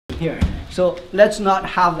here. So let's not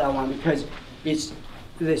have that one because it's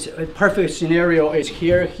this perfect scenario is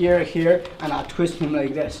here, here, here, and I twist him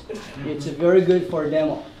like this. It's very good for a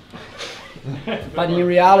demo. But in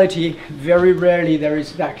reality, very rarely there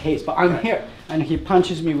is that case. But I'm here, and he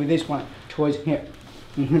punches me with this one towards here.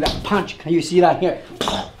 That punch, can you see that here?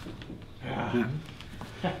 Yeah.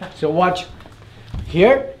 So watch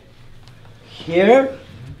here, here.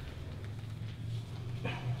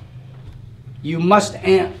 You must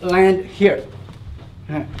land here.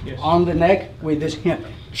 Yes. On the neck with this hip,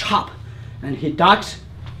 chop, and he ducks,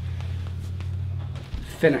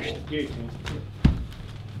 finished.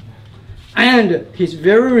 And he's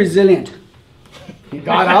very resilient. He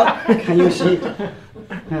got out, can you see?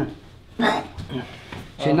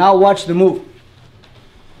 So now watch the move.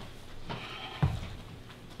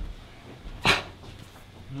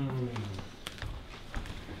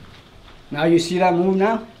 Now you see that move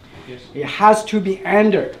now? Yes. It has to be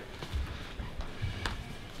under.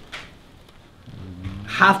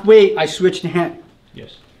 Halfway, I switch the hand.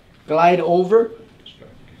 Yes. Glide over.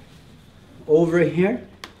 Over here.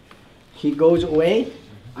 He goes away.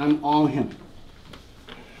 I'm on him.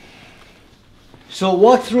 So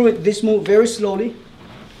walk through this move very slowly.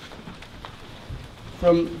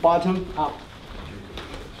 From bottom up.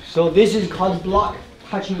 So this is called block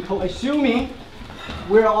touching toe. Assuming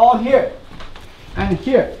we're all here and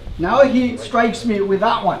here. Now he strikes me with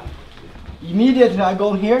that one. Immediately I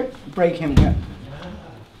go here, break him here.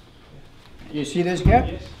 You see this here?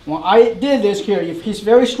 Yes. When I did this here, if he's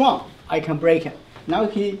very strong, I can break him. Now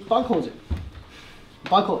he buckles it.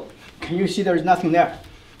 Buckle it. Can you see there's nothing there?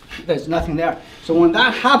 There's nothing there. So when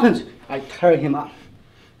that happens, I tear him up.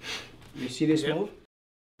 You see this move?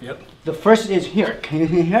 Yep. The first is here. Can you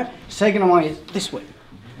see here? Second one is this way.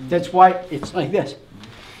 That's why it's like this.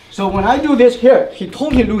 So when I do this here, he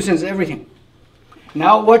totally loosens everything.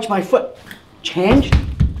 Now watch my foot. Change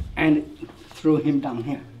and throw him down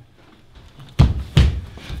here.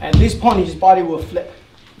 At this point, his body will flip.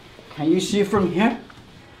 Can you see from here?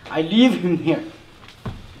 I leave him here.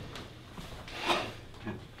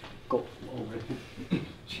 Go over here.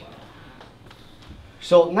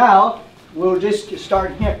 So now, we'll just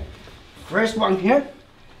start here. First one here.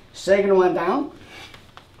 Second one down.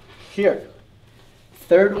 Here.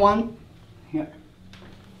 Third one here.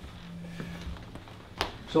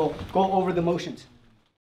 So go over the motions.